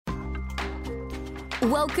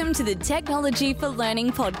Welcome to the Technology for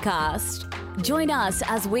Learning podcast. Join us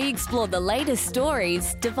as we explore the latest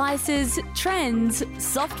stories, devices, trends,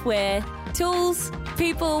 software, tools,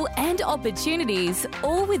 people, and opportunities,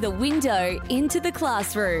 all with a window into the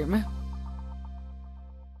classroom.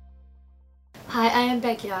 Hi, I am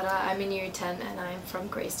Bhagyada. I'm in Year 10 and I'm from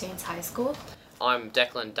Greystanes High School. I'm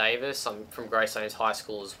Declan Davis. I'm from Greystanes High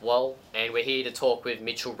School as well, and we're here to talk with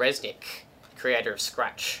Mitchel Resnick, creator of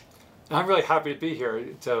Scratch. I'm really happy to be here.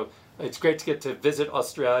 So it's great to get to visit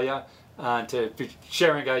Australia and to be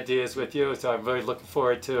sharing ideas with you. So I'm really looking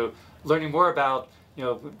forward to learning more about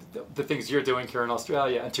the things you're doing here in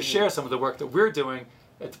Australia and to share some of the work that we're doing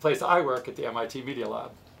at the place I work at the MIT Media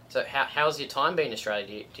Lab. So how's your time been in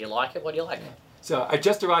Australia? Do you like it? What do you like? So I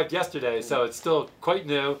just arrived yesterday, so it's still quite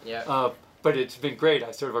new. Yeah. But it's been great. I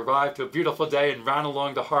sort of arrived to a beautiful day and ran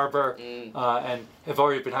along the harbour and have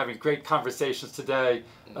already been having great conversations today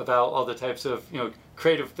about all the types of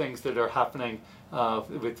creative things that are happening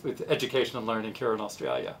with education and learning here in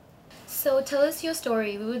Australia. So tell us your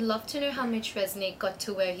story. We would love to know how Mitch Resnick got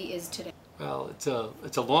to where he is today. Well, it's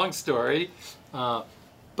a long story, but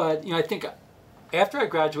I think after I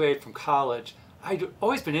graduated from college, I'd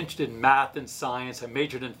always been interested in math and science. I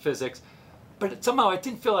majored in physics. But somehow I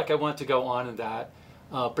didn't feel like I wanted to go on in that.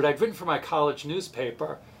 But I'd written for my college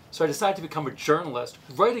newspaper, so I decided to become a journalist,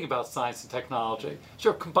 writing about science and technology,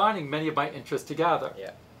 sort of combining many of my interests together.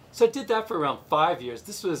 Yeah. So I did that for around 5 years.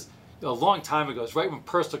 This was a long time ago. It was right when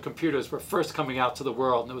personal computers were first coming out to the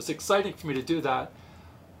world, and it was exciting for me to do that.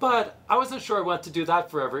 But I wasn't sure I wanted to do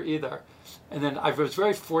that forever either. And then I was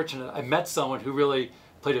very fortunate. I met someone who really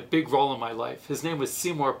played a big role in my life. His name was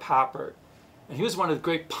Papert. And he was one of the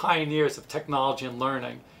great pioneers of technology and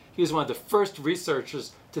learning. He was one of the first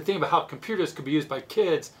researchers to think about how computers could be used by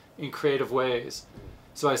kids in creative ways.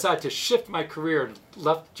 So I decided to shift my career and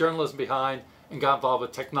left journalism behind and got involved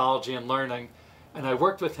with technology and learning. And I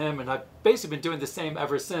worked with him, and I've basically been doing the same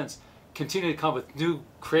ever since, continuing to come up with new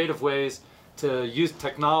creative ways to use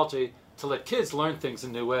technology to let kids learn things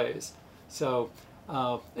in new ways. So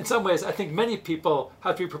in some ways, I think many people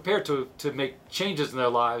have to be prepared to make changes in their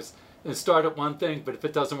lives and start at one thing, but if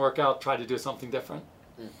it doesn't work out, try to do something different.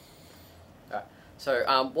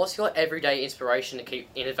 So what's your everyday inspiration to keep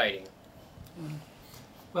innovating?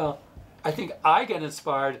 Well, I think I get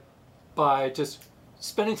inspired by just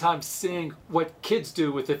spending time seeing what kids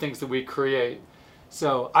do with the things that we create.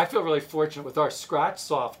 So I feel really fortunate with our Scratch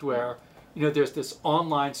software. There's this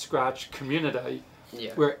online Scratch community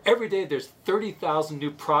where every day there's 30,000 new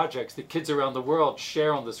projects that kids around the world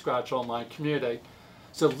share on the Scratch online community.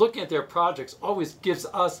 So looking at their projects always gives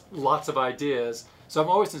us lots of ideas. So I'm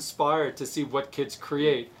always inspired to see what kids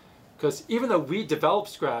create. Because even though we developed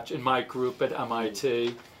Scratch in my group at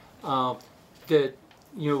MIT,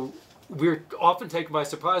 we're often taken by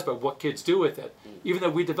surprise by what kids do with it. Even though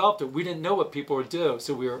we developed it, we didn't know what people would do.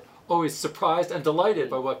 So we were always surprised and delighted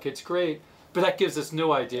by what kids create. But that gives us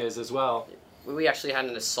new ideas as well. We actually had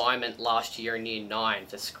an assignment last year in Year 9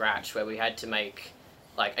 for Scratch where we had to make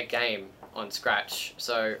like a game on Scratch.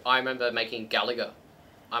 So I remember making Gallagher.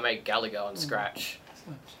 I made Gallagher on Scratch.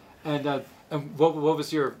 And what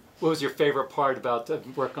was your favorite part about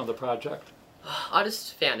working on the project? I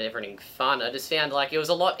just found everything fun. I just found like it was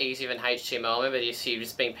a lot easier than HTML. I remember this year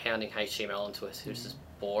just been pounding HTML into us. It was just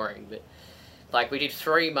boring. But like we did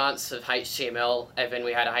 3 months of HTML, and then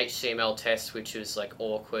we had a HTML test which was like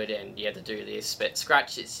awkward, and you had to do this. But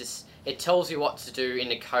Scratch, it tells you what to do in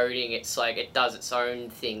the coding. It's like it does its own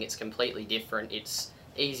thing. It's completely different. It's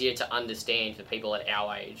easier to understand for people at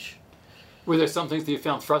our age. Were there some things that you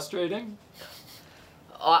found frustrating?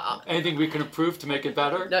 Anything we can improve to make it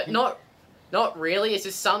better? No, not really. It's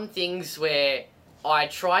just some things where I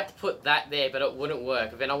tried to put that there, but it wouldn't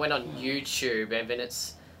work. Then I went on YouTube, and then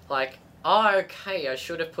it's like, oh, okay, I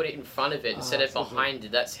should have put it in front of it instead of behind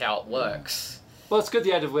it. That's how it works. Well, it's good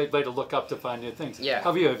you had a way to look up to find new things. Yeah.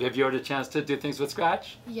 Have you had a chance to do things with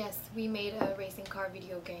Scratch? Yes, we made a racing car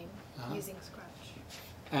video game using Scratch.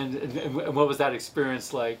 And what was that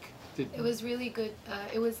experience like? It was really good.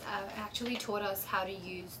 It was actually taught us how to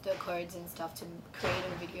use the codes and stuff to create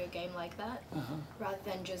a video game like that, rather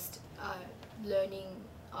than just learning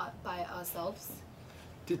by ourselves.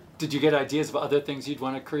 Did you get ideas of other things you'd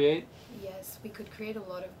want to create? Yes, we could create a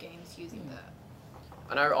lot of games using that.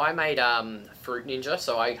 I know I made Fruit Ninja,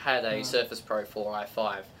 so I had a Surface Pro 4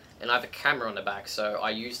 i5, and I have a camera on the back, so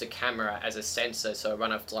I use the camera as a sensor, so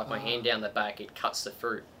when I have my hand down the back, it cuts the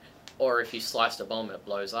fruit. Or if you slice the bomb, it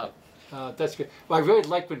blows up. That's good. Well, I really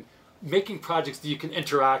like when making projects that you can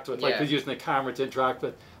interact with, like using the camera to interact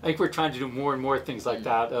with. I think we're trying to do more and more things like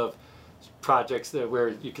that, of projects where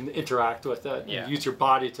you can interact with it and use your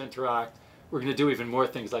body to interact. We're going to do even more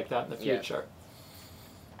things like that in the future.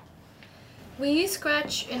 We use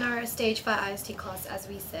Scratch in our Stage 5 IST class, as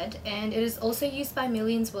we said, and it is also used by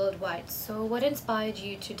millions worldwide. So what inspired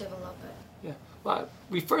you to develop it? Yeah, well,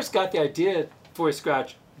 we first got the idea for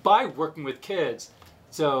Scratch by working with kids.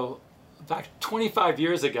 So back 25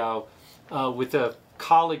 years ago, with a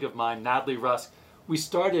colleague of mine, Natalie Rusk, we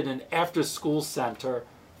started an after-school center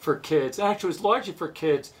for kids. And actually, it was largely for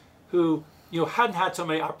kids who hadn't had so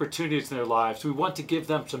many opportunities in their lives. We want to give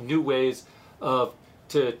them some new ways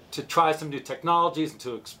to try some new technologies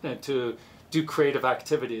and to do creative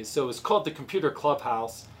activities. So it was called the Computer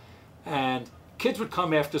Clubhouse, and kids would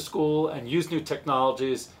come after school and use new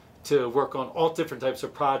technologies to work on all different types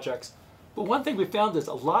of projects. But one thing we found is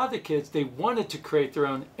a lot of the kids, they wanted to create their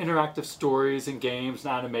own interactive stories and games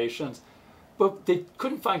and animations, but they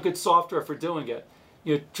couldn't find good software for doing it.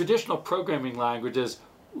 Traditional programming languages,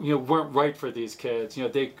 weren't right for these kids. You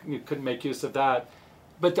couldn't make use of that.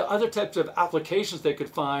 But the other types of applications they could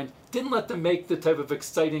find didn't let them make the type of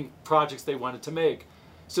exciting projects they wanted to make.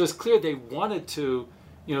 So it's clear they wanted to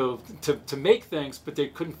make things, but they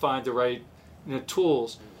couldn't find the right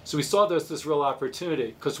tools. So we saw there's this real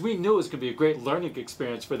opportunity because we knew it was going to be a great learning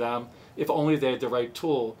experience for them if only they had the right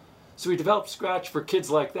tool. So we developed Scratch for kids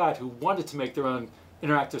like that who wanted to make their own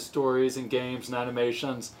interactive stories and games and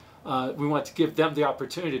animations. We wanted to give them the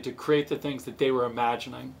opportunity to create the things that they were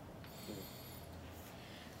imagining.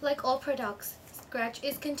 Like all products, Scratch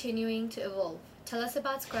is continuing to evolve. Tell us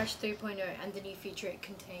about Scratch 3.0 and the new feature it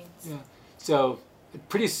contains. Yeah. So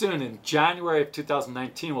pretty soon in January of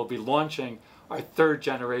 2019, we'll be launching our third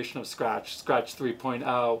generation of Scratch, Scratch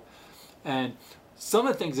 3.0. And some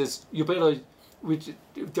of the things is you'll be able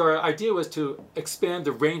to, our idea was to expand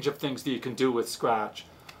the range of things that you can do with Scratch.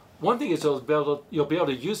 One thing is you'll be able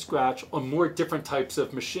to use Scratch on more different types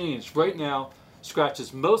of machines. Right now, Scratch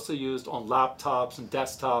is mostly used on laptops and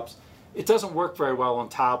desktops. It doesn't work very well on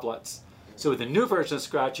tablets. So with the new version of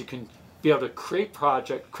Scratch, you can be able to create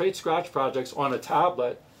Scratch projects on a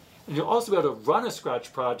tablet, and you'll also be able to run a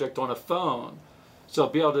Scratch project on a phone. So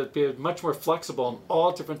you'll be able to be much more flexible on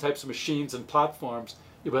all different types of machines and platforms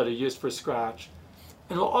you'll be able to use for Scratch.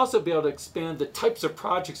 And it'll also be able to expand the types of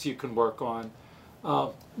projects you can work on.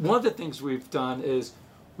 One of the things we've done is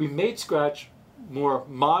we made Scratch more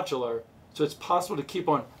modular, so it's possible to keep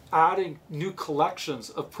on adding new collections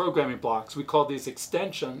of programming blocks. We call these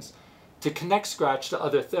extensions to connect Scratch to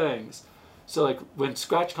other things. So like when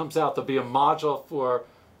Scratch comes out, there'll be a module for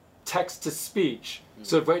text to speech.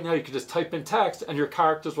 So right now you can just type in text and your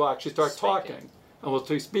characters will actually start talking and will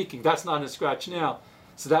start speaking. That's not in Scratch now.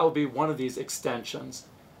 So that will be one of these extensions.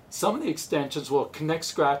 Some of the extensions will connect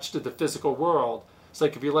Scratch to the physical world. So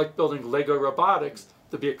like if you like building Lego robotics,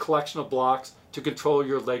 there'll be a collection of blocks to control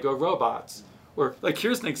your Lego robots. Or like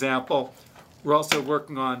here's an example. We're also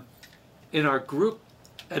working on, in our group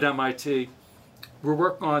at MIT, we're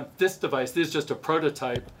working on this device. This is just a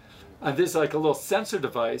prototype. And this is like a little sensor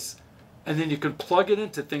device. And then you can plug it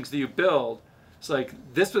into things that you build. So like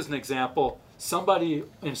this was an example. Somebody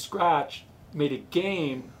in Scratch made a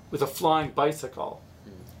game with a flying bicycle.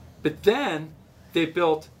 But then they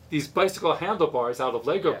built these bicycle handlebars out of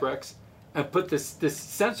Lego bricks and put this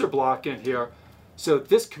sensor block in here. So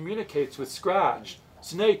this communicates with Scratch.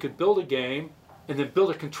 So now you could build a game and then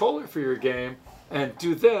build a controller for your game and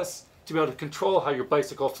do this to be able to control how your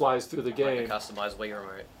bicycle flies through the game. Like a customized Wii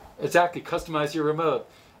remote. Exactly, customize your remote.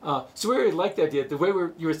 So we really like the idea, the way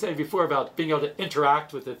you were saying before about being able to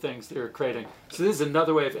interact with the things that you're creating. So this is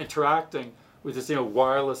another way of interacting with this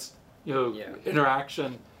wireless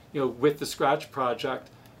interaction with the Scratch project.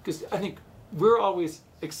 Because I think we're always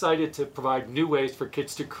excited to provide new ways for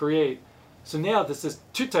kids to create. So now this is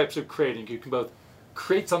two types of creating. You can both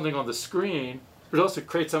create something on the screen, but also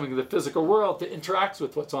create something in the physical world that interacts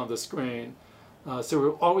with what's on the screen. So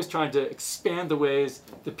we're always trying to expand the ways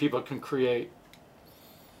that people can create.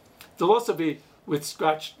 There'll also be, with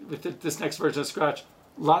Scratch, with this next version of Scratch,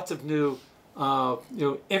 lots of new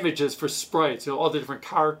images for sprites. All the different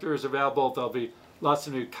characters available. There'll be lots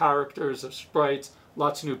of new characters of sprites,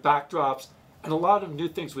 lots of new backdrops, and a lot of new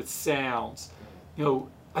things with sounds.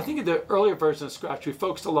 I think in the earlier version of Scratch, we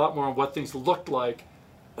focused a lot more on what things looked like,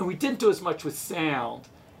 and we didn't do as much with sound.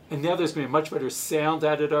 And now there's going to be a much better sound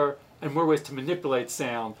editor and more ways to manipulate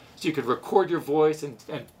sound. So you could record your voice and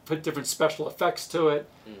put different special effects to it.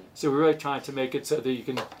 So we're really trying to make it so that you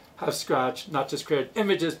can have Scratch not just create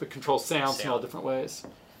images, but control sounds in all different ways.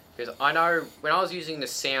 Because I know when I was using the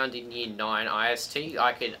sound in Year 9 IST,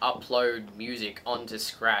 I could upload music onto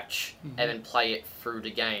Scratch and then play it through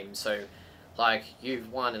the game. So like you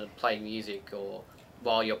want to play music, or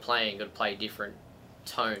while you're playing, got to play different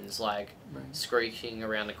tones, like screeching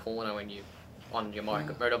around the corner when you on your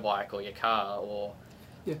motorbike or your car, or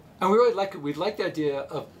and we really like it. We like the idea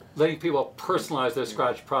of letting people personalize their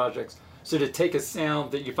Scratch projects. So to take a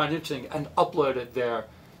sound that you find interesting and upload it there.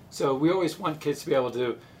 So we always want kids to be able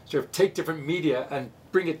to sort of take different media and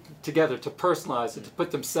bring it together to personalize it, to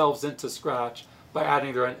put themselves into Scratch by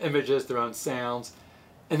adding their own images, their own sounds.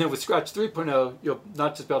 And then with Scratch 3.0, you'll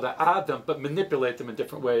not just be able to add them, but manipulate them in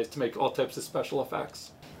different ways to make all types of special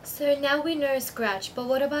effects. So now we know Scratch, but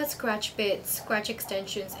what about Scratch bits, Scratch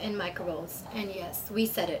extensions, and microroles? And yes, we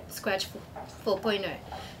said it, Scratch 4.0.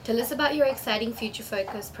 Tell us about your exciting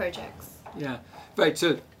future-focused projects. Yeah, right.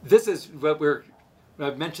 So this is what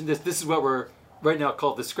I've mentioned this is what we're right now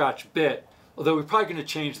called the Scratch bit. Although we're probably going to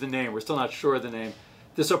change the name. We're still not sure of the name.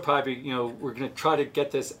 This will probably be, we're going to try to get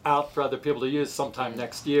this out for other people to use sometime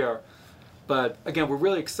next year. But again, we're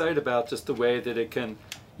really excited about just the way that it can,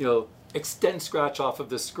 extend Scratch off of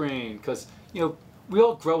the screen, because we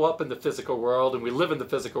all grow up in the physical world and we live in the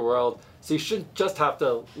physical world, so you shouldn't just have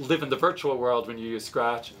to live in the virtual world when you use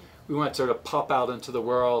Scratch. We want to sort of pop out into the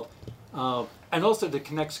world, and also to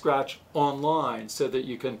connect Scratch online so that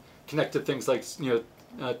you can connect to things like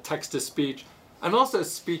text to speech and also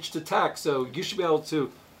speech to text. So you should be able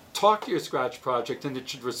to talk to your Scratch project and it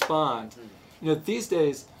should respond. These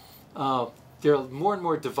days there are more and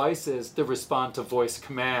more devices that respond to voice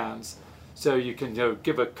commands. So you can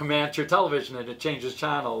give a command to your television and it changes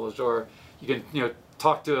channels, or you can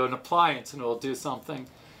talk to an appliance and it will do something.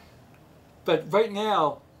 But right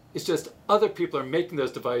now it's just other people are making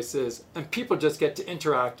those devices and people just get to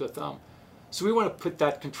interact with them. So we want to put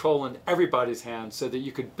that control in everybody's hands so that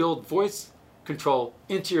you could build voice control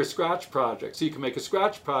into your Scratch project. So you can make a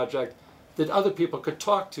Scratch project that other people could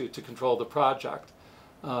talk to control the project.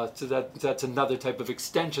 So that's another type of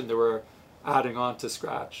extension that we're adding on to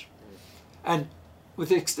Scratch. And with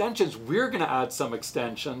the extensions, we're going to add some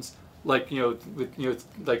extensions, like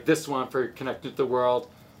like this one for connected to the world.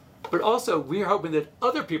 But also, we're hoping that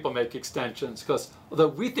other people make extensions, because although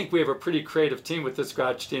we think we have a pretty creative team with the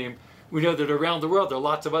Scratch team, we know that around the world there are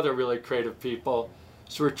lots of other really creative people.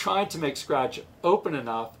 So we're trying to make Scratch open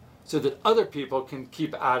enough so that other people can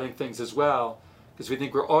keep adding things as well, because we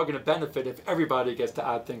think we're all going to benefit if everybody gets to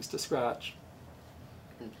add things to Scratch.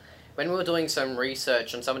 When we were doing some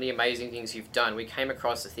research on some of the amazing things you've done, we came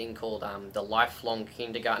across a thing called the Lifelong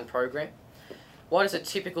Kindergarten Program. What does a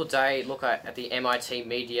typical day look at the MIT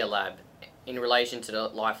Media Lab in relation to the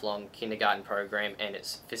Lifelong Kindergarten Program and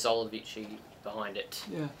its physiology behind it?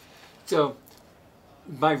 Yeah. So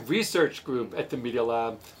my research group at the Media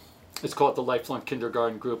Lab is called the Lifelong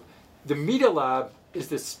Kindergarten Group. The Media Lab is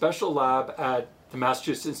this special lab at the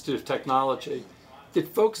Massachusetts Institute of Technology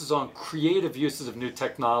that focuses on creative uses of new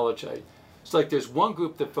technology. So like there's one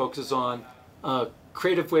group that focuses on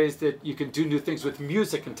creative ways that you can do new things with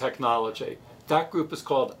music and technology. That group is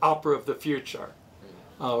called Opera of the Future.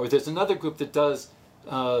 Or there's another group that does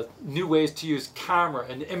new ways to use camera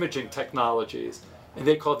and imaging technologies, and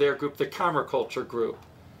they call their group the Camera Culture Group.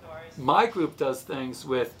 My group does things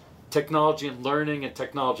with technology and learning and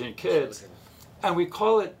technology and kids, and we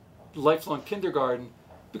call it Lifelong Kindergarten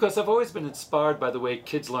because I've always been inspired by the way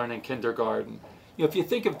kids learn in kindergarten. If you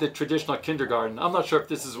think of the traditional kindergarten, I'm not sure if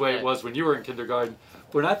this is the way it was when you were in kindergarten,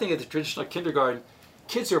 but when I think of the traditional kindergarten,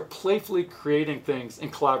 kids are playfully creating things in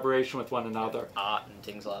collaboration with one another. Art and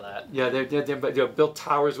things like that. Yeah, they build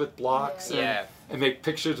towers with blocks and make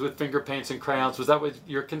pictures with finger paints and crayons. Was that what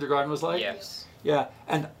your kindergarten was like? Yes. Yeah,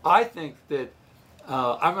 and I think that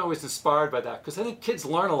I'm always inspired by that, because I think kids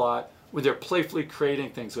learn a lot when they're playfully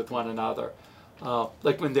creating things with one another.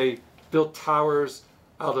 Like when they build towers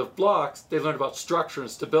out of blocks, they learn about structure and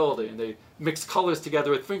stability, and they mix colors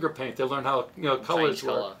together with finger paint. They learn how colors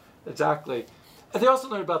work. Color. Exactly. And they also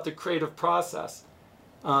learn about the creative process.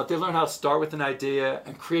 They learn how to start with an idea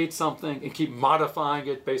and create something and keep modifying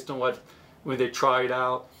it based on when they try it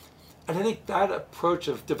out. And I think that approach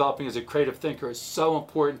of developing as a creative thinker is so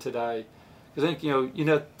important today. Because I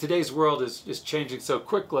think today's world is changing so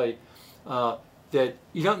quickly that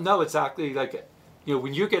you don't know exactly,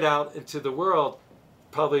 when you get out into the world,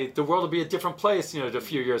 probably the world will be a different place a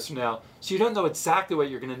few years from now. So you don't know exactly what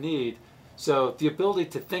you're going to need. So the ability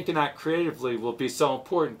to think and act creatively will be so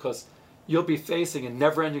important, because you'll be facing a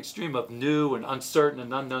never-ending stream of new and uncertain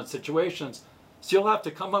and unknown situations. So you'll have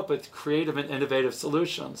to come up with creative and innovative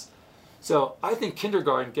solutions. So I think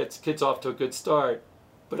kindergarten gets kids off to a good start.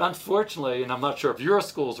 But unfortunately, and I'm not sure if your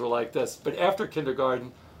schools were like this, but after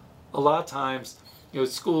kindergarten, a lot of times,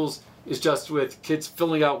 schools is just with kids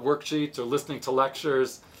filling out worksheets or listening to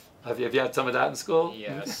lectures, Have you had some of that in school?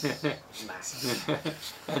 Yes.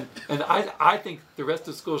 and I think the rest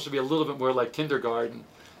of school should be a little bit more like kindergarten.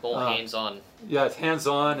 More hands-on. Yeah, it's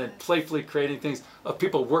hands-on and playfully creating things, of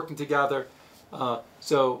people working together.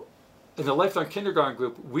 So in the Lifelong Kindergarten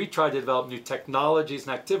group, we try to develop new technologies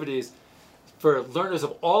and activities for learners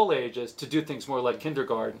of all ages to do things more like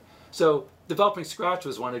kindergarten. So developing Scratch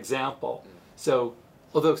was one example. So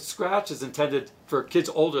although Scratch is intended for kids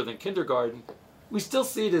older than kindergarten, we still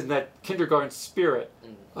see it in that kindergarten spirit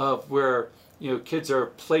of where kids are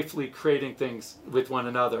playfully creating things with one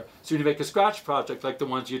another. So when you make a Scratch project like the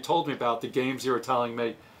ones you told me about, the games you were telling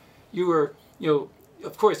me, you were,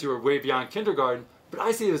 of course you were way beyond kindergarten, but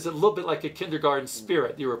I see it as a little bit like a kindergarten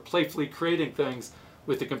spirit. You were playfully creating things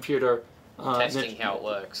with the computer. Testing how it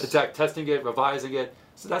works. Testing it, revising it.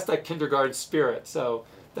 So that's that kindergarten spirit. So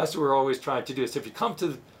that's what we're always trying to do. So if you come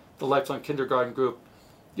to the Lifelong Kindergarten group,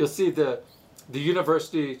 you'll see the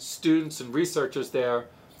university students and researchers there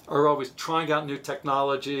are always trying out new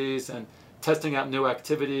technologies and testing out new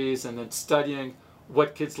activities and then studying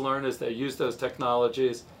what kids learn as they use those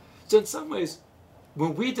technologies. So in some ways,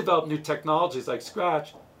 when we develop new technologies like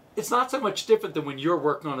Scratch, it's not so much different than when you're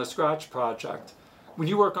working on a Scratch project. When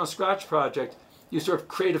you work on a Scratch project, you sort of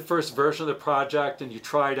create a first version of the project and you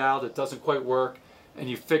try it out, it doesn't quite work, and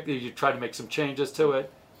you try to make some changes to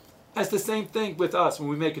it. It's the same thing with us. When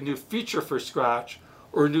we make a new feature for Scratch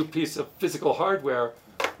or a new piece of physical hardware,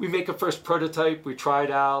 we make a first prototype, we try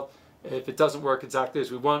it out. If it doesn't work exactly as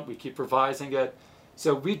we want, we keep revising it.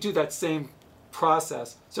 So we do that same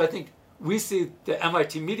process. So I think we see the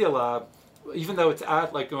MIT Media Lab, even though it's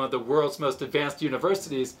at like one of the world's most advanced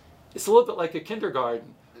universities, it's a little bit like a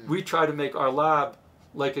kindergarten. We try to make our lab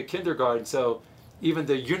like a kindergarten. So even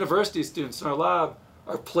the university students in our lab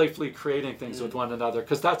are playfully creating things with one another,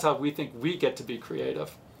 because that's how we think we get to be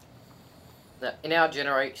creative. In our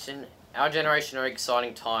generation are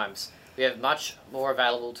exciting times. We have much more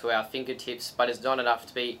available to our fingertips, but it's not enough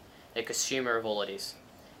to be a consumer of all it is.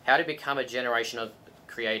 How to become a generation of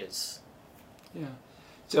creators? Yeah.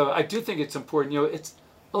 So I do think it's important. It's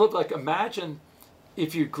a little like, imagine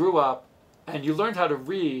if you grew up and you learned how to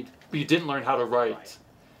read, but you didn't learn how to write. Right.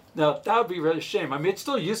 Now, that would be really a shame. I mean, it's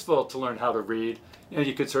still useful to learn how to read.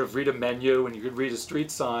 You could sort of read a menu and you could read a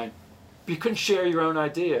street sign, but you couldn't share your own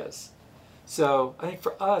ideas. So I think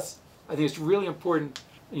for us, I think it's really important,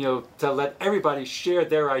 to let everybody share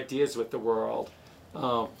their ideas with the world.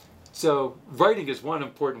 So writing is one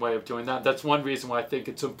important way of doing that. That's one reason why I think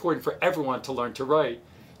it's important for everyone to learn to write.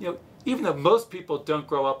 Even though most people don't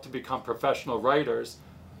grow up to become professional writers,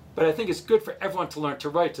 but I think it's good for everyone to learn to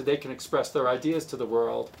write so they can express their ideas to the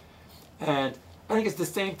world. And I think it's the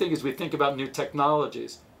same thing as we think about new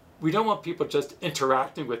technologies. We don't want people just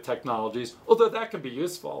interacting with technologies, although that can be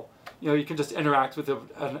useful. You can just interact with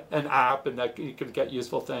an app and that you can get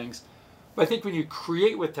useful things. But I think when you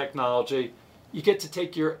create with technology, you get to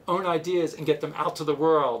take your own ideas and get them out to the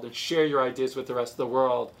world and share your ideas with the rest of the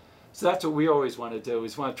world. So that's what we always want to do,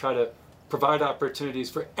 is want to try to provide opportunities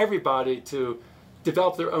for everybody to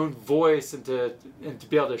develop their own voice and to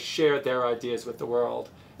be able to share their ideas with the world.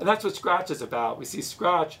 And that's what Scratch is about. We see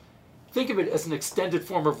Scratch, think of it as an extended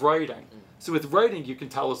form of writing. So with writing, you can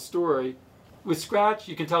tell a story. With Scratch,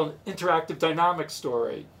 you can tell an interactive, dynamic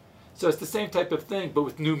story. So it's the same type of thing, but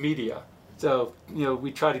with new media. So,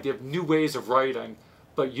 we try to give new ways of writing,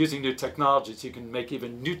 but using new technologies, you can make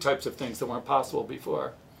even new types of things that weren't possible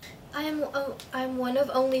before. I'm one of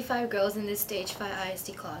only 5 girls in this Stage 5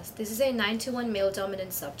 ISD class. This is a 9-to-1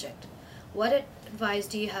 male-dominant subject. What advice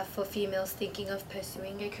do you have for females thinking of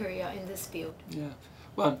pursuing a career in this field? Yeah,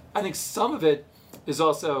 well, I think some of it is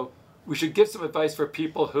also, we should give some advice for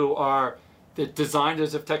people who are the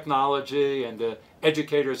designers of technology and the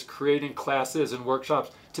educators creating classes and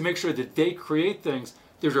workshops to make sure that they create things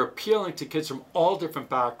that are appealing to kids from all different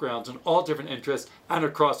backgrounds and all different interests and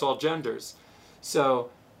across all genders. So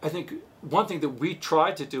I think one thing that we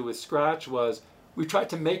tried to do with Scratch was we tried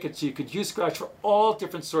to make it so you could use Scratch for all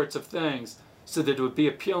different sorts of things so that it would be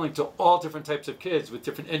appealing to all different types of kids with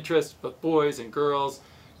different interests, both boys and girls,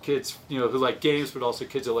 kids who like games, but also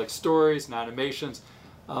kids who like stories and animations,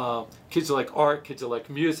 kids who like art, kids who like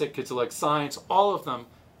music, kids who like science. All of them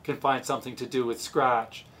can find something to do with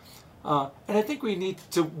Scratch. And I think we need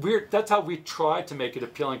to, that's how we try to make it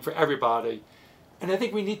appealing for everybody. And I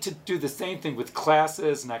think we need to do the same thing with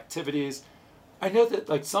classes and activities. I know that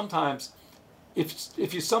like sometimes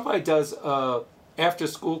if somebody does a after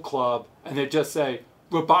school club and they just say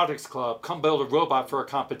robotics club, come build a robot for a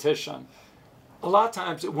competition, a lot of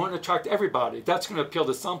times it won't attract everybody. That's going to appeal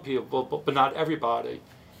to some people, but not everybody.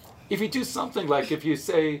 If you do something like, if you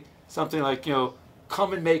say something like,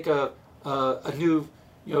 come and make a new,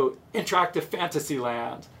 interactive fantasy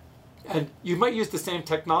land. And you might use the same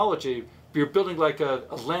technology, but you're building like a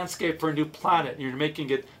landscape for a new planet, and you're making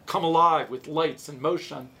it come alive with lights and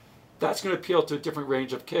motion. That's going to appeal to a different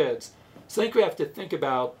range of kids. So I think we have to think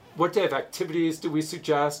about what type of activities do we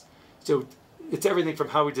suggest. So it's everything from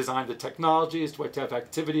how we design the technologies to what type of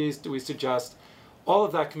activities do we suggest. All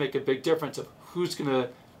of that can make a big difference of who's going to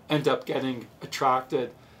end up getting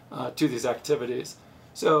attracted to these activities.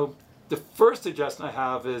 So the first suggestion I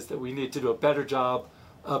have is that we need to do a better job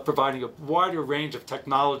providing a wider range of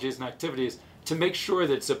technologies and activities to make sure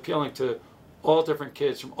that it's appealing to all different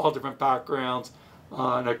kids from all different backgrounds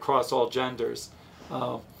and across all genders.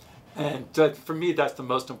 And for me, that's the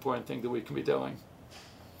most important thing that we can be doing.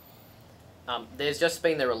 There's just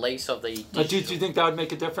been the release of the digital... Do you think that would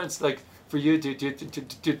make a difference? Like for you,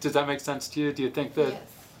 does that make sense to you? Do you think that... Yes.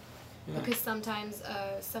 Yeah. Because sometimes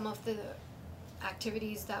some of the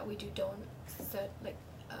activities that we do don't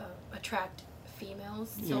attract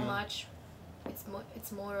females so much.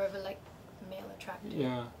 It's more of a male attractive.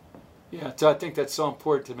 Yeah. So I think that's so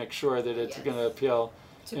important to make sure that it's going to appeal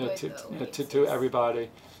to everybody.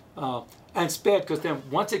 And it's bad because then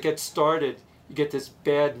once it gets started, you get this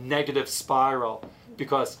bad negative spiral.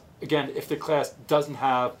 Because again, if the class doesn't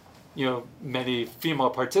have many female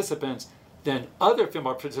participants, then other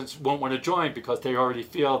female participants won't want to join because they already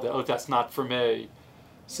feel that, oh, that's not for me.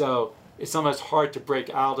 So it's sometimes hard to break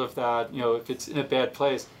out of that. If it's in a bad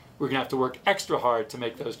place, we're going to have to work extra hard to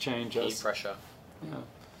make those changes. Peer pressure.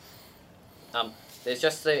 Yeah. There's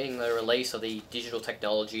just been the release of the digital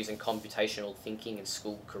technologies and computational thinking in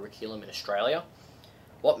school curriculum in Australia.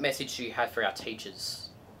 What message do you have for our teachers?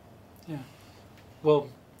 Yeah. Well,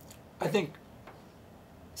 I think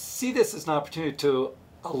see this as an opportunity to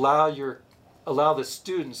allow the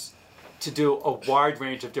students to do a wide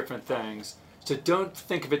range of different things. So don't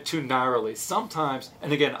think of it too narrowly. Sometimes,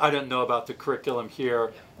 and again, I don't know about the curriculum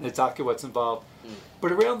here and exactly what's involved,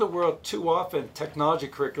 but around the world, too often, technology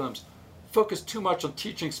curriculums focus too much on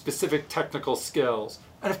teaching specific technical skills.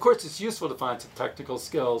 And of course, it's useful to find some technical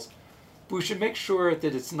skills, but we should make sure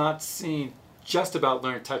that it's not seen just about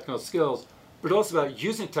learning technical skills, but also about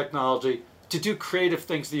using technology to do creative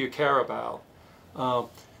things that you care about.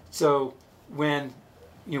 So when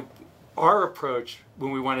our approach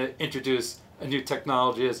when we want to introduce a new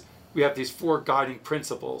technology is we have these 4 guiding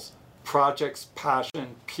principles: projects,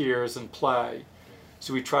 passion, peers, and play.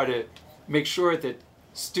 So we try to make sure that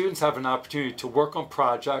students have an opportunity to work on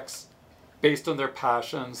projects based on their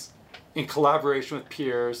passions in collaboration with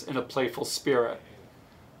peers in a playful spirit.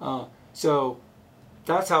 So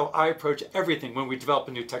that's how I approach everything when we develop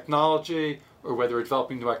a new technology, or whether we're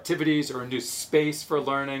developing new activities or a new space for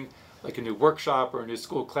learning, like a new workshop or a new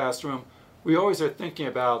school classroom. We always are thinking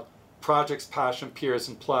about projects, passion, peers,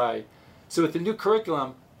 and play. So with the new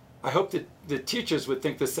curriculum, I hope that the teachers would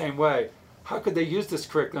think the same way. How could they use this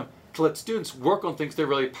curriculum to let students work on things they're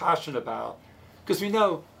really passionate about? Because we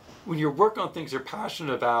know when you're working on things you're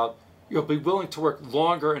passionate about, you'll be willing to work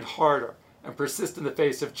longer and harder and persist in the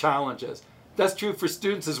face of challenges. That's true for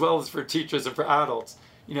students as well as for teachers and for adults.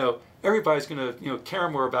 Everybody's going to care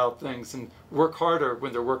more about things and work harder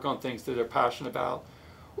when they're working on things that they're passionate about.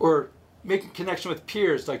 Or making connection with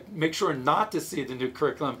peers, like make sure not to see the new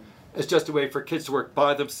curriculum as just a way for kids to work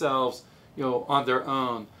by themselves, on their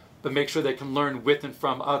own, but make sure they can learn with and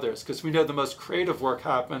from others. Because we know the most creative work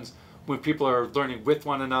happens when people are learning with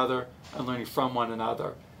one another and learning from one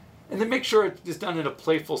another. And then make sure it is done in a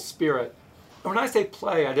playful spirit. And when I say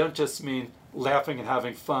play, I don't just mean laughing and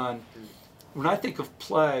having fun. When I think of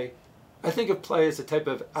play, I think of play as a type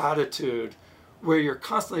of attitude where you're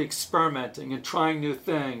constantly experimenting and trying new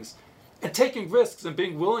things and taking risks and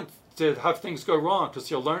being willing to have things go wrong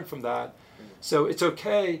because you'll learn from that. So it's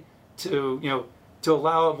okay to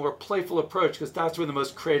allow a more playful approach because that's where the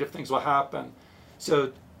most creative things will happen.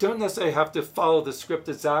 So don't necessarily have to follow the script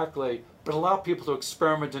exactly, but allow people to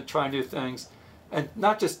experiment and try new things. And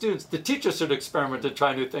not just students, the teachers should experiment and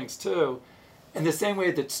try new things too. In the same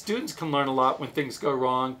way that students can learn a lot when things go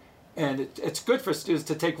wrong, and it's good for students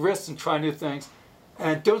to take risks and try new things,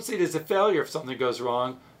 and don't see it as a failure if something goes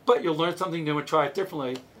wrong, but you'll learn something new and try it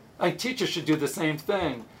differently. I think teachers should do the same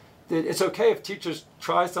thing. That it's okay if teachers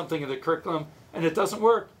try something in the curriculum and it doesn't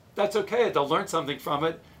work. That's okay. They'll learn something from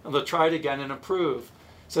it and they'll try it again and improve.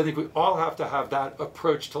 So I think we all have to have that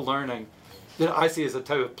approach to learning that I see as a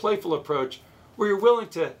type of playful approach where you're willing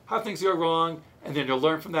to have things go wrong and then you'll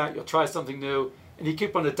learn from that, you'll try something new, and you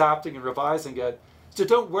keep on adapting and revising it. So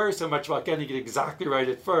don't worry so much about getting it exactly right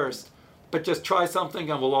at first, but just try something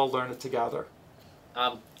and we'll all learn it together.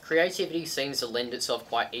 creativity seems to lend itself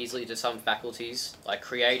quite easily to some faculties, like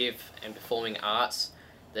creative and performing arts,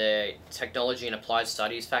 the technology and applied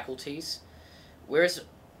studies faculties. Whereas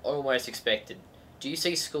almost expected, do you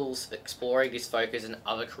see schools exploring this focus in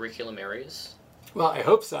other curriculum areas? Well, I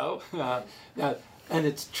hope so. And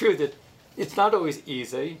it's true that it's not always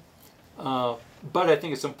easy, but I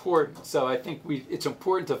think it's important. So I think it's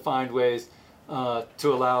important to find ways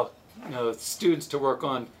to allow students to work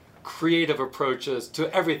on creative approaches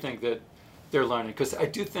to everything that they're learning, because I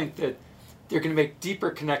do think that they're going to make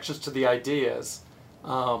deeper connections to the ideas,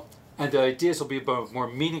 and the ideas will be both more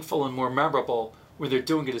meaningful and more memorable when they're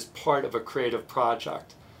doing it as part of a creative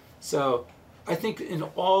project. So I think in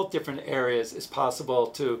all different areas it's possible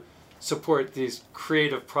to support these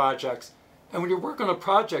creative projects. And when you're working on a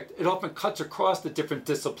project, it often cuts across the different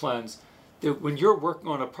disciplines. That when you're working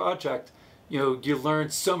on a project, you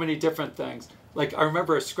learn so many different things. Like I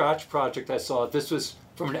remember a Scratch project I saw. This was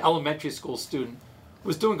from an elementary school student who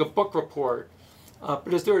was doing a book report.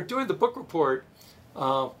 But as they were doing the book report,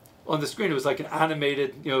 on the screen it was like an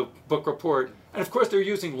animated book report. And of course they were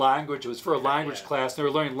using language. It was for a language class. They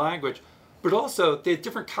were learning language. But also they had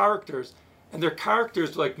different characters. And their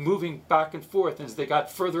characters were like moving back and forth. And as they got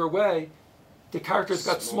further away, the characters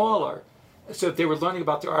got smaller. So they were learning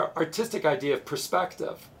about their artistic idea of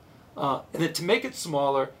perspective. And then to make it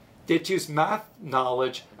smaller, they'd use math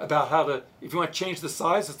knowledge about how to, if you want to change the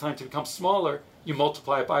size of time to become smaller, you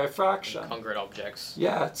multiply it by a fraction. Congruent objects.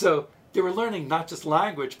 Yeah, so they were learning not just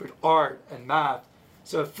language, but art and math.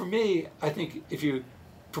 So for me, I think if you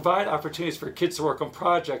provide opportunities for kids to work on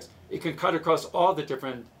projects, it can cut across all the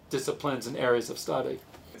different disciplines and areas of study.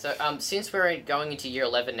 So since we're going into year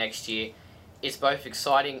 11 next year, it's both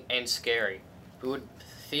exciting and scary. We would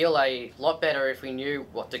feel a lot better if we knew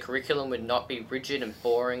what the curriculum would not be rigid and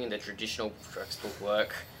boring in the traditional textbook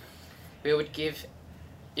work.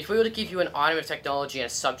 If we were to give you an item of technology in a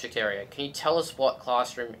subject area, can you tell us what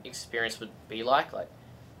classroom experience would be like?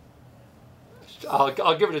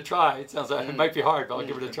 I'll give it a try. It sounds like it might be hard, but I'll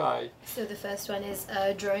give it a try. So the first one is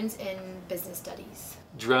drones in business studies.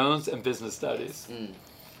 Drones and business studies.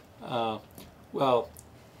 Well,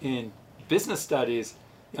 in business studies,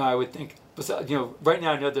 I would think, right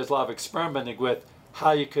now I know there's a lot of experimenting with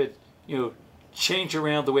how you could, change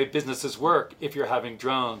around the way businesses work if you're having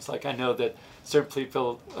drones. Like I know that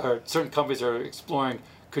certain companies are exploring,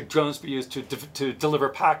 could drones be used to deliver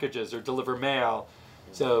packages or deliver mail?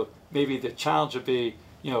 So maybe the challenge would be,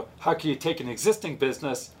 how can you take an existing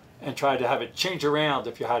business and try to have it change around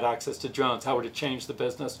if you had access to drones? How would it change the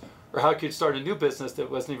business? Or how could you start a new business that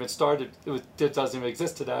wasn't even started, that doesn't even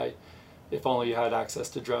exist today, if only you had access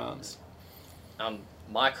to drones?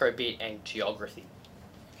 Microbit and geography.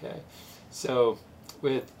 Okay, so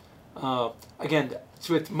with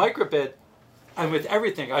with microbit and with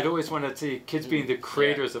everything, I'd always want to see kids being the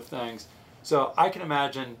creators of things. So I can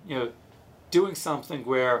imagine, doing something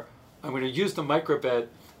where I'm going to use the microbit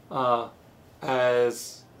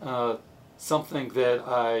as something that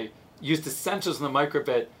I use the sensors in the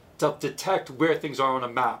microbit to detect where things are on a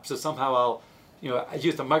map. So somehow I'll, I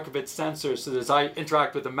use the microbit sensor so that as I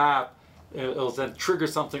interact with the map, it'll then trigger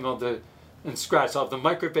something in Scratch. So I'll have the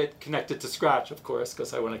microbit connected to Scratch, of course,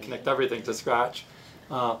 because I want to connect everything to Scratch.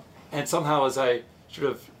 And somehow as I sort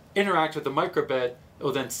of interact with the microbit, it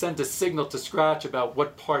will then send a signal to Scratch about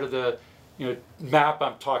what part of the map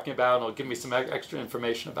I'm talking about, and it'll give me some extra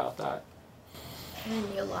information about that.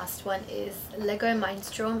 And your last one is Lego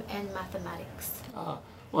Mindstorm and mathematics.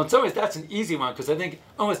 Well, in some ways that's an easy one, because I think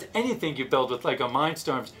almost anything you build with Lego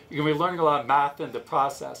Mindstorms, you're going to be learning a lot of math in the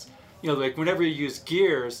process. Like whenever you use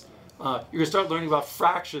gears, you're going to start learning about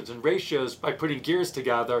fractions and ratios by putting gears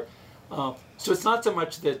together. So it's not so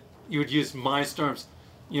much that you would use Mindstorms,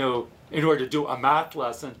 in order to do a math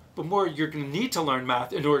lesson, but more you're going to need to learn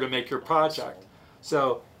math in order to make your project.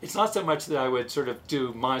 So it's not so much that I would sort of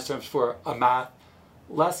do Mindstorms for a math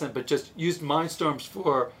lesson, but just use Mindstorms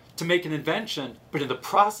to make an invention. But in the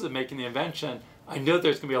process of making the invention, I know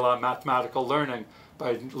there's going to be a lot of mathematical learning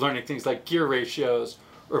by learning things like gear ratios,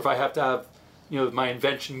 or if I have to have my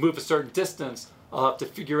invention move a certain distance, I'll have to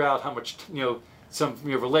figure out how much some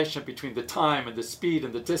relationship between the time and the speed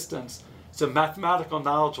and the distance. So mathematical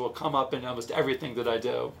knowledge will come up in almost everything that I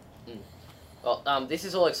do. Well, this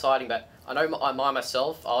is all exciting, but I know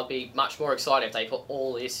myself, I'd be much more excited if they put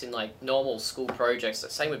all this in normal school projects.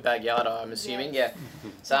 Same with Bhagyada, I'm assuming. Yes.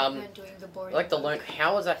 Yeah. So I'd like to learn,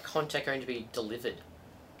 how is that content going to be delivered?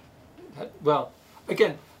 Well,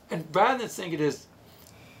 again, and rather than saying it is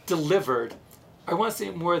delivered, I want to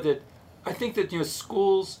say more that I think that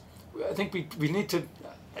schools, I think we need to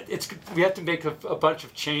we have to make a bunch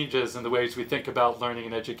of changes in the ways we think about learning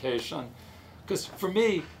and education. Because for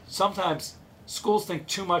me, sometimes schools think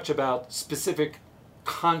too much about specific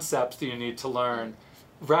concepts that you need to learn,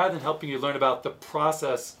 rather than helping you learn about the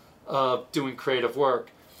process of doing creative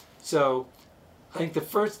work. So I think the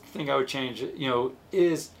first thing I would change,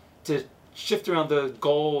 is to shift around the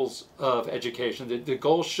goals of education. The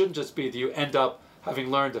goal shouldn't just be that you end up having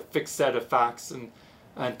learned a fixed set of facts and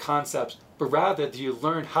concepts, but rather that you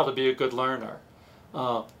learn how to be a good learner.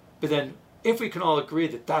 But then if we can all agree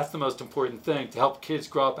that that's the most important thing, to help kids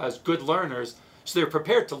grow up as good learners so they're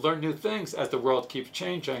prepared to learn new things as the world keeps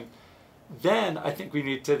changing, then I think we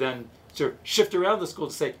need to then sort of shift around the school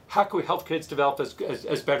to say, how can we help kids develop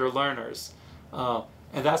as better learners?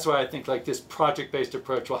 And that's why I think like this project-based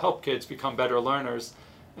approach will help kids become better learners,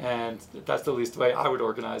 and that's the least way I would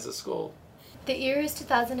organize a school. The year is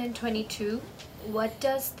 2022. What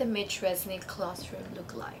does the Mitch Resnick classroom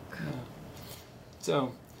look like? Yeah.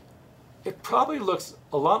 So it probably looks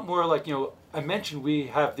a lot more like, I mentioned we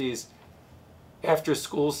have these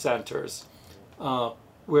after-school centers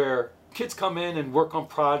where kids come in and work on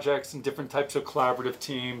projects and different types of collaborative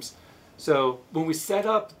teams. So when we set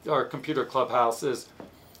up our computer clubhouses,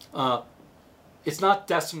 it's not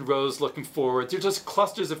desks and rows looking forward. They're just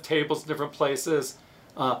clusters of tables in different places.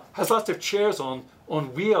 Has lots of chairs on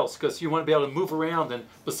wheels because you want to be able to move around.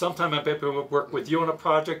 But sometimes I bet we want to work with you on a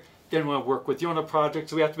project, then want to work with you on a project.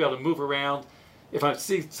 So we have to be able to move around. If I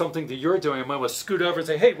see something that you're doing, I might want to scoot over and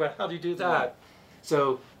say, hey, how do you do that?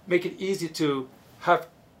 So make it easy to have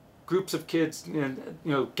groups of kids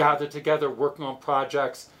gather together working on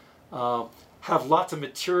projects. Have lots of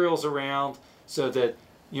materials around so that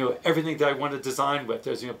everything that I want to design with.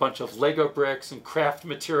 There's a bunch of Lego bricks and craft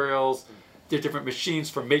materials. There are different machines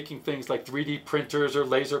for making things like 3D printers or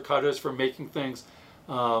laser cutters for making things.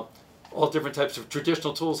 All different types of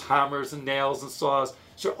traditional tools, hammers and nails and saws.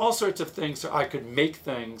 So all sorts of things so I could make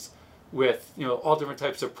things with all different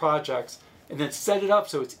types of projects, and then set it up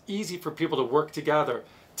so it's easy for people to work together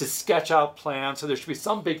to sketch out plans. So there should be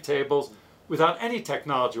some big tables without any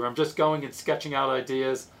technology where I'm just going and sketching out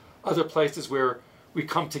ideas. Other places where we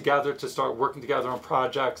come together to start working together on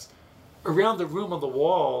projects. Around the room on the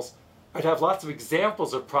walls, I'd have lots of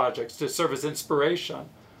examples of projects to serve as inspiration.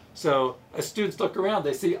 So as students look around,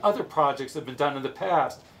 they see other projects that have been done in the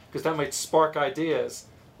past, because that might spark ideas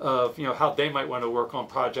of how they might want to work on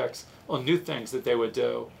projects, on new things that they would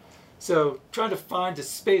do. So trying to find a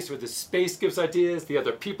space where the space gives ideas, the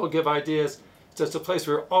other people give ideas. So it's a place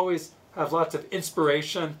where we always have lots of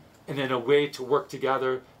inspiration and then a way to work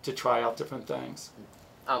together to try out different things.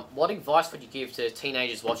 What advice would you give to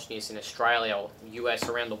teenagers watching this in Australia or US,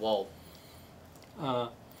 around the world?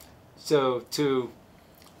 So to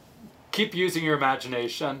keep using your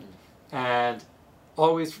imagination and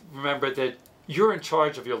always remember that you're in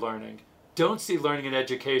charge of your learning. Don't see learning and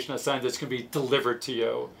education as something that's going to be delivered to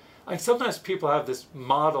you. And sometimes people have this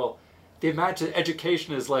model. They imagine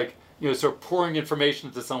education is like, sort of pouring information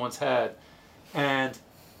into someone's head. And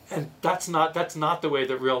that's not the way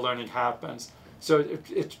that real learning happens. So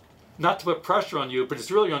it's not to put pressure on you, but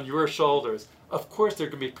it's really on your shoulders. Of course there are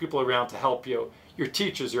going to be people around to help you. Your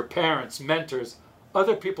teachers, your parents, mentors,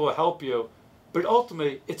 other people will help you. But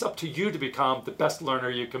ultimately, it's up to you to become the best learner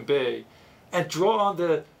you can be. And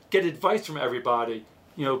get advice from everybody,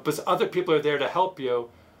 because other people are there to help you.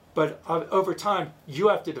 But over time, you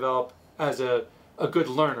have to develop as a good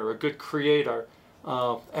learner, a good creator,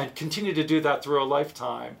 and continue to do that through a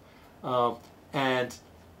lifetime. And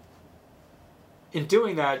in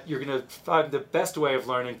doing that, you're going to find the best way of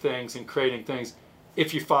learning things and creating things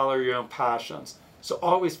if you follow your own passions. So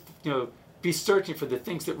always, be searching for the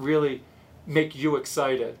things that really make you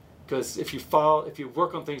excited. Because if you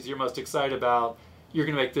work on things that you're most excited about, you're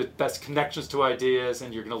going to make the best connections to ideas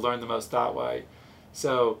and you're going to learn the most that way.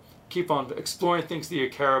 So keep on exploring things that you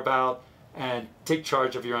care about and take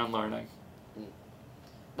charge of your own learning.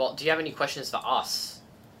 Well, do you have any questions for us?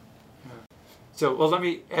 So, let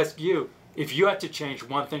me ask you, if you had to change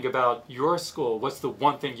one thing about your school, what's the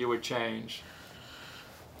one thing you would change?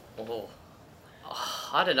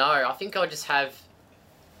 I don't know. I think I would just have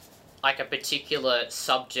like a particular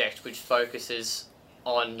subject which focuses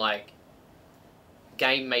on like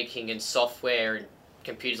game making and software and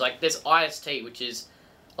computers. Like there's IST, which is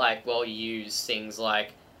like, well, you use things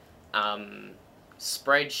like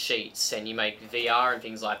spreadsheets and you make VR and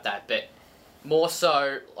things like that, but more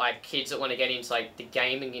so like kids that want to get into like the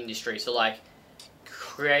gaming industry, so like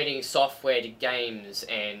creating software to games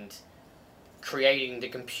and creating the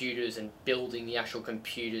computers and building the actual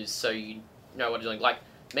computers so you know what you're doing. Like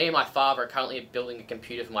me and my father are currently building a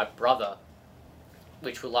computer for my brother,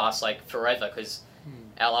 which will last like forever, because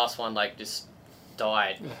our last one like just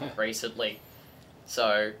died recently.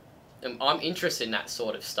 So I'm interested in that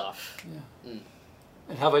sort of stuff. Yeah.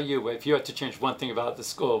 And how about you? If you had to change one thing about the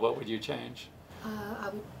school, what would you change? I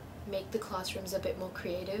would make the classrooms a bit more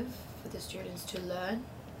creative for the students to learn,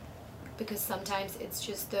 because sometimes it's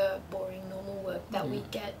just the boring normal work that we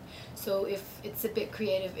get. So if it's a bit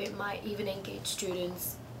creative, it might even engage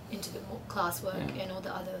students into the classwork and all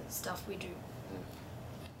the other stuff we do.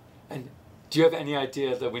 And do you have any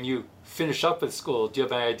idea that when you finish up with school, do you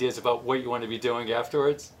have any ideas about what you want to be doing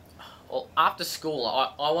afterwards? Well, after school,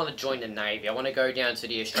 I want to join the Navy. I want to go down to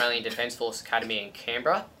the Australian Defence Force Academy in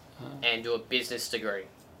Canberra and do a business degree.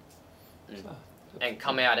 And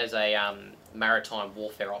come out as a maritime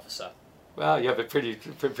warfare officer. Wow, you have a pretty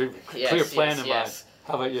clear plan in mind.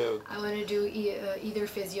 How about you? I want to do either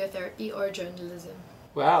physiotherapy or journalism.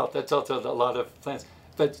 Wow, that's also a lot of plans.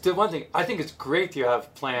 But the one thing, I think it's great you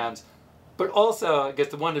have plans, but also I guess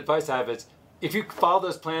the one advice I have is if you follow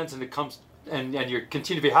those plans and it comes and you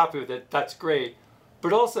continue to be happy with it, that's great.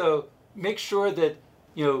 But also make sure that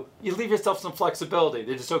you leave yourself some flexibility.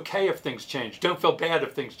 That it's okay if things change. Don't feel bad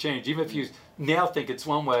if things change, even if you now think it's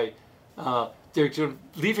one way.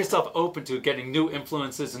 Leave yourself open to getting new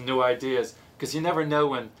influences and new ideas, because you never know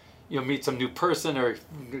when you'll meet some new person or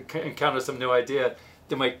encounter some new idea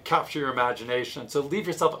that might capture your imagination. So leave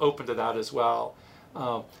yourself open to that as well.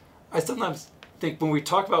 I sometimes think when we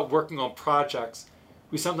talk about working on projects,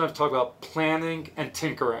 we sometimes talk about planning and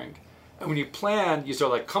tinkering. And when you plan, you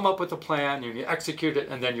sort of like come up with a plan, you execute it,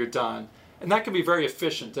 and then you're done. And that can be very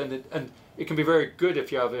efficient, and it can be very good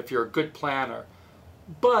if you're a good planner.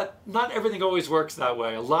 But not everything always works that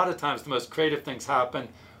way. A lot of times the most creative things happen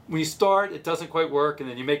when you start, it doesn't quite work, and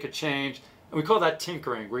then you make a change. And we call that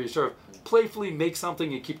tinkering, where you sort of playfully make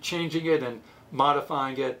something, you keep changing it and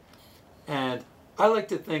modifying it. And I like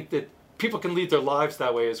to think that people can lead their lives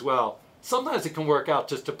that way as well. Sometimes it can work out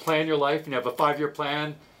just to plan your life, and you have a 5-year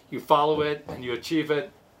plan, you follow it, and you achieve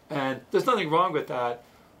it. And there's nothing wrong with that.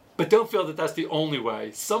 But don't feel that that's the only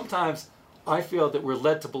way. Sometimes I feel that we're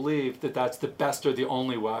led to believe that that's the best or the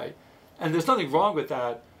only way. And there's nothing wrong with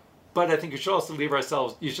that. But I think you should also leave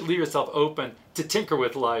yourself open to tinker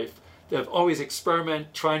with life. To always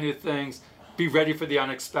experiment, try new things, be ready for the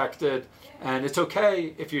unexpected. And it's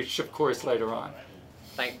okay if you shift course later on.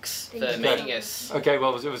 Thanks for meeting us. Okay,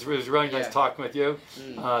 well, it was really nice talking with you.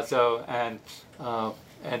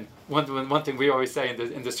 And one thing we always say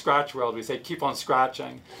in the Scratch world, we say keep on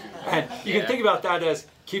scratching. And you can think about that as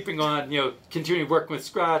keeping on, continuing working with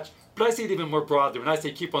Scratch. But I see it even more broadly. When I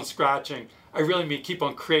say keep on scratching, I really mean keep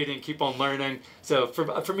on creating, keep on learning. So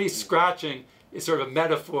for me, scratching is sort of a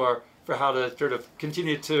metaphor for how to sort of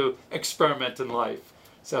continue to experiment in life.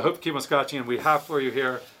 So I hope you keep on scratching, and we have for you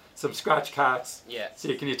here some Scratch Cats. Yeah. So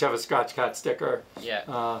you can each have a Scratch Cat sticker.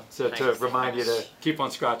 Yeah. To remind you to keep on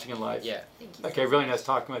scratching in life. Yeah. Thank you. Okay, really nice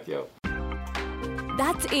talking with you.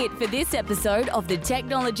 That's it for this episode of the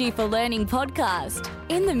Technology for Learning podcast.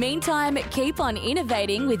 In the meantime, keep on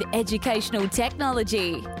innovating with educational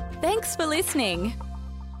technology. Thanks for listening.